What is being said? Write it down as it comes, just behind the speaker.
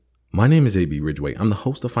My name is A.B. Ridgway. I'm the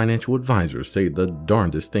host of Financial Advisors Say the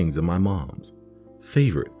Darndest Things in My Mom's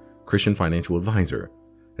favorite Christian financial advisor.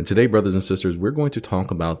 And today, brothers and sisters, we're going to talk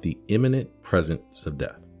about the imminent presence of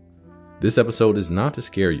death. This episode is not to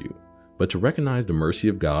scare you, but to recognize the mercy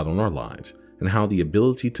of God on our lives and how the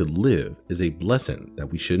ability to live is a blessing that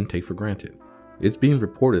we shouldn't take for granted. It's being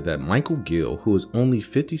reported that Michael Gill, who is only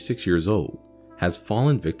 56 years old, has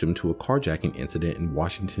fallen victim to a carjacking incident in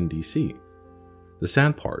Washington, D.C. The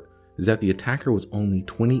sad part is that the attacker was only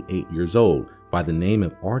 28 years old by the name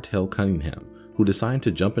of Artel Cunningham, who decided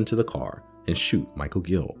to jump into the car and shoot Michael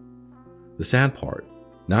Gill. The sad part,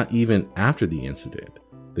 not even after the incident,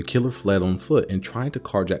 the killer fled on foot and tried to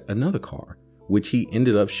carjack another car, which he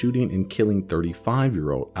ended up shooting and killing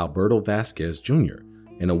 35-year-old Alberto Vasquez Jr.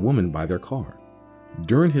 and a woman by their car.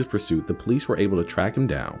 During his pursuit, the police were able to track him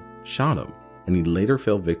down, shot him, and he later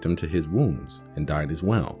fell victim to his wounds and died as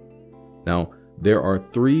well. Now, there are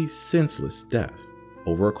 3 senseless deaths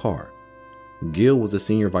over a car. Gill was a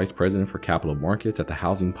senior vice president for capital markets at the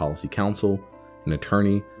Housing Policy Council, an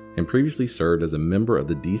attorney, and previously served as a member of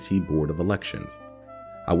the D.C. Board of Elections.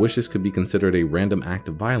 I wish this could be considered a random act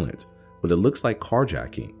of violence, but it looks like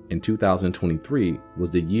carjacking in 2023 was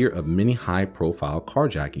the year of many high-profile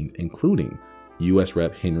carjackings, including U.S.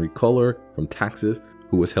 Rep. Henry Cuellar from Texas,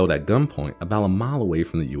 who was held at gunpoint about a mile away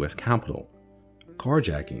from the U.S. Capitol.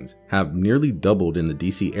 Carjackings have nearly doubled in the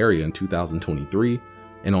D.C. area in 2023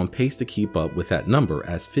 and on pace to keep up with that number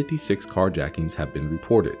as 56 carjackings have been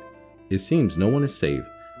reported. It seems no one is safe,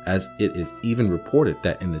 as it is even reported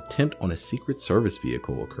that an attempt on a Secret Service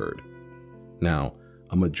vehicle occurred. Now,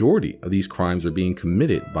 a majority of these crimes are being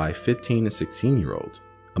committed by 15 and 16-year-olds.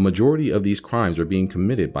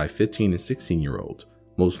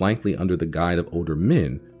 Most likely under the guide of older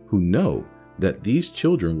men who know that these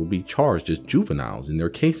children will be charged as juveniles in their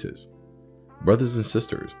cases. Brothers and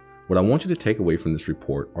sisters, what I want you to take away from this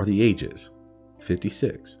report are the ages: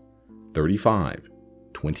 56, 35,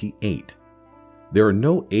 28. There are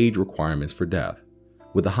no age requirements for death.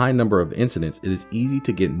 With a high number of incidents, it is easy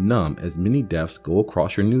to get numb as many deaths go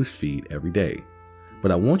across your news feed every day.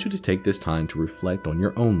 But I want you to take this time to reflect on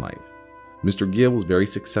your own life. Mr. Gill was very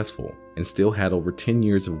successful and still had over 10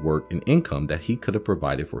 years of work and income that he could have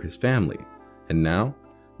provided for his family. And now,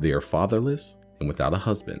 they are fatherless and without a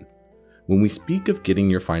husband. When we speak of getting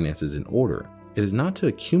your finances in order, it is not to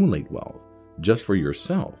accumulate wealth just for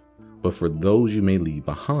yourself, but for those you may leave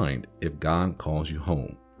behind if God calls you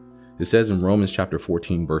home. It says in Romans chapter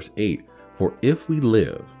 14, verse 8, "For if we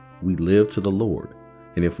live to the Lord,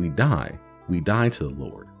 and if we die to the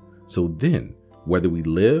Lord. So then, whether we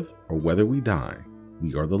live or whether we die,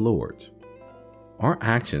 we are the Lord's." Our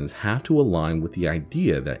actions have to align with the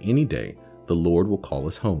idea that any day the Lord will call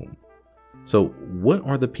us home. So what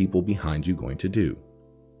are the people behind you going to do?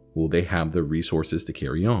 Will they have the resources to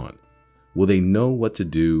carry on? Will they know what to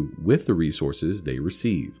do with the resources they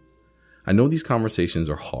receive? I know these conversations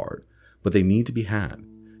are hard, but they need to be had.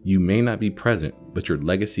 You may not be present, but your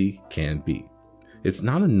legacy can be. It's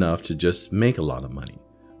not enough to just make a lot of money.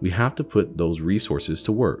 We have to put those resources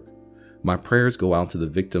to work. My prayers go out to the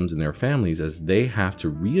victims and their families as they have to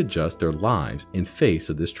readjust their lives in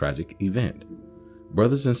face of this tragic event.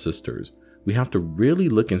 Brothers and sisters, we have to really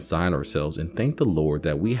look inside ourselves and thank the Lord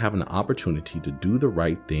that we have an opportunity to do the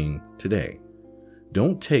right thing today.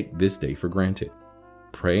 Don't take this day for granted.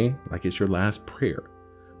 Pray like it's your last prayer,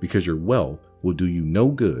 because your wealth will do you no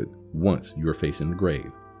good once you are facing the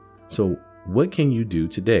grave. So what can you do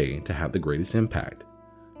today to have the greatest impact?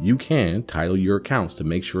 You can title your accounts to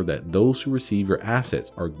make sure that those who receive your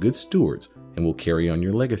assets are good stewards and will carry on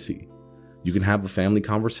your legacy. You can have a family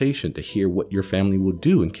conversation to hear what your family will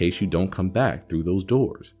do in case you don't come back through those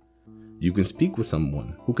doors. You can speak with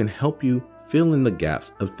someone who can help you fill in the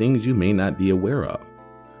gaps of things you may not be aware of.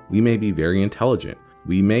 We may be very intelligent.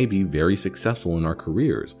 We may be very successful in our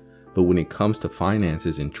careers, but when it comes to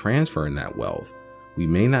finances and transferring that wealth, we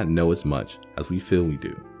may not know as much as we feel we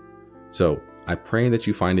do. So I pray that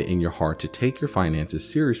you find it in your heart to take your finances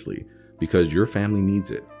seriously, because your family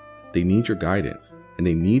needs it. They need your guidance, and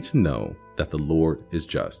they need to know that the Lord is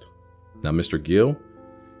just. Now, Mr. Gill,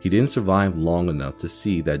 he didn't survive long enough to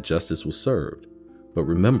see that justice was served. But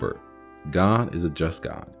remember, God is a just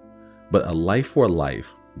God. But a life for a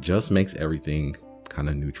life just makes everything kind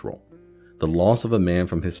of neutral. The loss of a man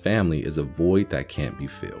from his family is a void that can't be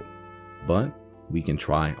filled. But we can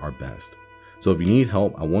try our best. So if you need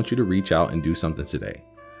help, I want you to reach out and do something today.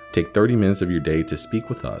 Take 30 minutes of your day to speak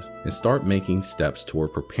with us and start making steps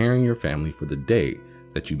toward preparing your family for the day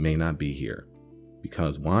that you may not be here.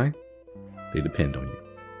 Because why? They depend on you.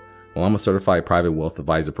 Well, I'm a certified private wealth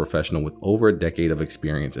advisor professional with over a decade of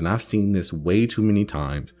experience, and I've seen this way too many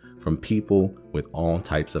times from people with all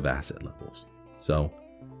types of asset levels. So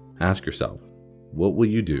ask yourself, what will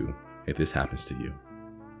you do if this happens to you?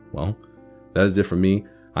 Well, that is it for me.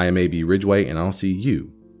 I am A.B. Ridgway, and I'll see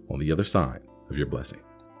you on the other side of your blessing.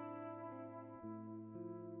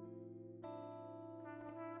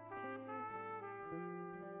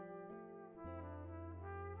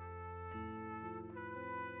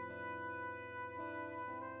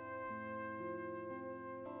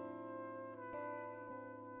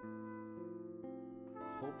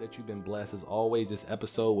 Hope that you've been blessed. As always, this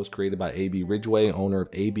episode was created by A.B. Ridgway, owner of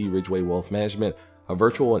A.B. Ridgway Wealth Management, a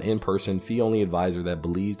virtual and in-person fee-only advisor that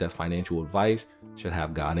believes that financial advice should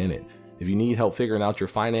have God in it. If you need help figuring out your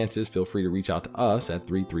finances, feel free to reach out to us at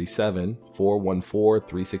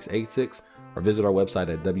 337-414-3686 or visit our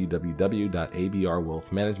website at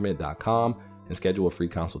www.abrwealthmanagement.com and schedule a free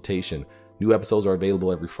consultation. New episodes are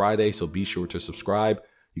available every Friday, so be sure to subscribe.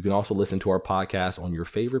 You can also listen to our podcast on your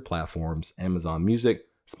favorite platforms, Amazon Music,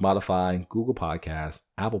 Spotify, Google Podcasts,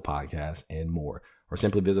 Apple Podcasts, and more. Or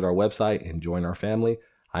simply visit our website and join our family.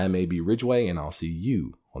 I am A.B. Ridgway, and I'll see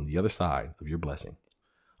you on the other side of your blessing.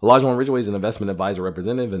 Olajuwon Ridgway is an investment advisor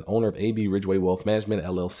representative and owner of A.B. Ridgway Wealth Management,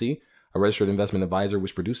 LLC, a registered investment advisor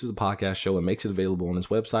which produces a podcast show and makes it available on his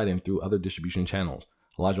website and through other distribution channels.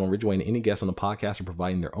 Olajuwon Ridgway and any guests on the podcast are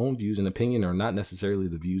providing their own views and opinion and are not necessarily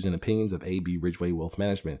the views and opinions of A.B. Ridgway Wealth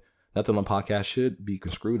Management. Nothing on the podcast should be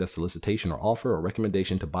construed as solicitation or offer or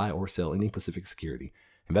recommendation to buy or sell any specific security.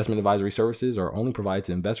 Investment advisory services are only provided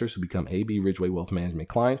to investors who become A.B. Ridgway Wealth Management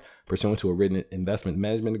clients pursuant to a written investment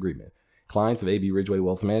management agreement. Clients of A.B. Ridgway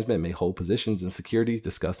Wealth Management may hold positions in securities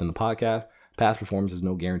discussed in the podcast. Past performance is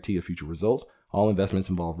no guarantee of future results. All investments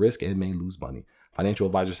involve risk and may lose money. Financial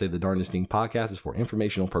advisors say the Darndest Thing podcast is for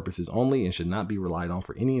informational purposes only and should not be relied on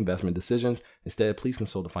for any investment decisions. Instead, please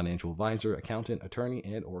consult a financial advisor, accountant, attorney,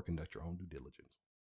 and/or conduct your own due diligence.